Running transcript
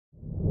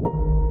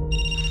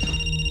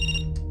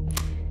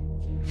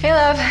Hey,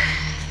 love.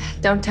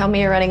 Don't tell me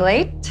you're running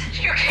late.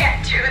 You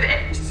can't do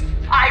this.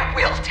 I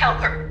will tell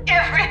her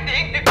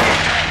everything.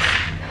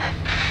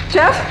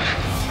 Jeff?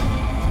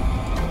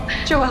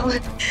 Joelle,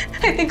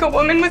 I think a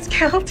woman was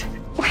killed.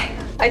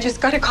 I just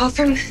got a call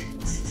from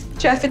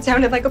Jeff. It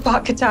sounded like a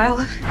pocket dial.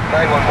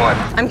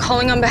 911. I'm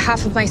calling on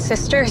behalf of my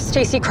sister,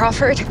 Stacey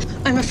Crawford.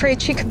 I'm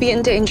afraid she could be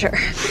in danger.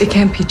 It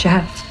can't be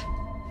Jeff.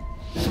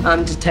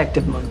 I'm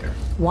Detective Munger.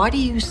 Why do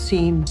you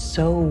seem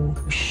so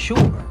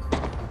sure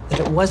that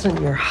it wasn't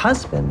your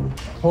husband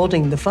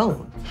holding the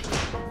phone?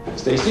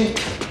 Stacey?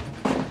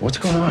 What's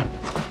going on?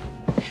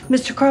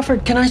 Mr.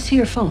 Crawford, can I see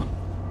your phone?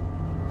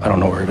 I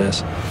don't know where it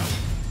is.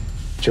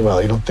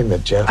 Joelle, you don't think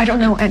that Jeff... I don't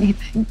know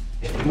anything.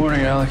 Good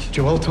morning, Alex.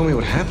 Joelle told me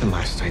what happened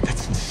last night.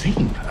 That's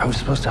insane. I was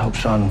supposed to help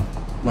Sean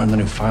run the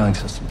new filing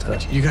system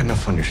today. You got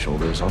enough on your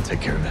shoulders. I'll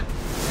take care of it.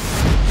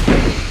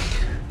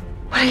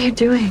 What are you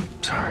doing?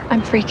 Sorry.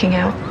 I'm freaking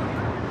out.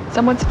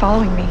 Someone's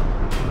following me.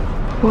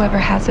 Whoever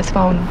has this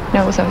phone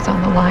knows I was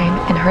on the line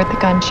and heard the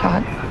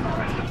gunshot.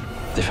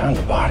 They found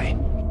the body.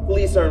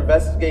 Police are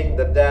investigating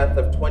the death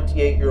of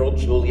 28-year-old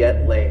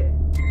Juliette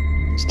Lane.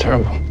 It's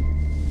terrible.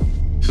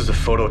 This is a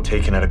photo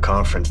taken at a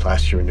conference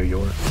last year in New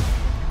York.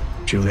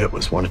 Juliette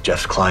was one of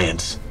Jeff's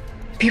clients.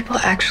 People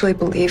actually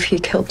believe he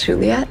killed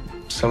Juliette?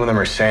 Some of them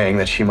are saying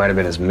that she might have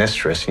been his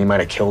mistress and he might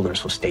have killed her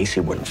so Stacey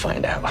wouldn't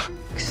find out.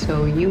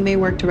 So you may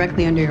work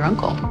directly under your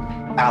uncle.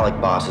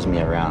 Alec bosses me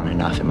around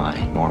enough in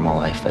my normal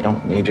life. I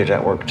don't need it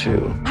at work,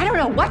 too. I don't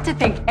know what to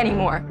think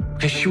anymore.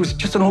 Because she was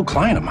just an old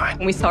client of mine.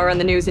 When we saw her on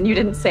the news and you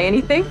didn't say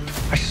anything,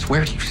 I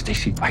swear to you,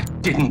 Stacey, I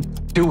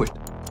didn't do it.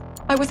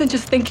 I wasn't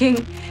just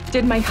thinking,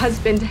 did my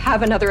husband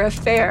have another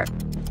affair?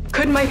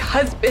 Could my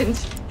husband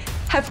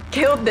have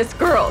killed this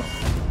girl?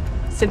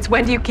 Since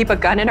when do you keep a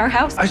gun in our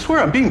house? I swear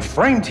I'm being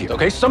framed here,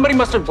 okay? Somebody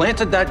must have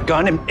planted that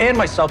gun and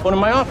my cell phone in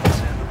my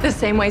office. The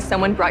same way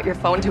someone brought your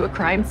phone to a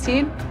crime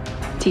scene?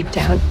 Deep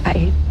down,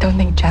 I don't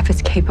think Jeff is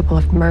capable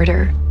of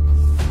murder.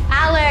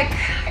 Alec,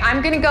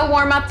 I'm gonna go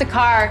warm up the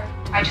car.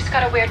 I just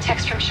got a weird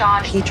text from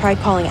Sean. He tried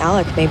calling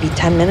Alec maybe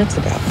 10 minutes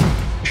ago.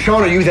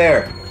 Sean, are you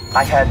there?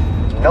 I had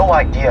no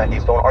idea you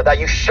phone or that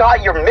you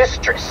shot your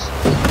mistress.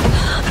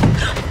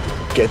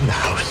 Get in the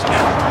house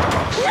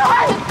now.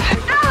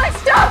 Alec,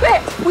 stop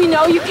it! We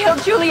know you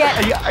killed Juliette.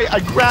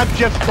 I grabbed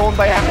Jeff's phone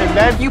by accident, and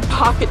then... You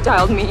pocket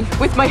dialed me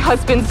with my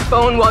husband's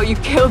phone while you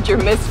killed your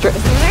mistress.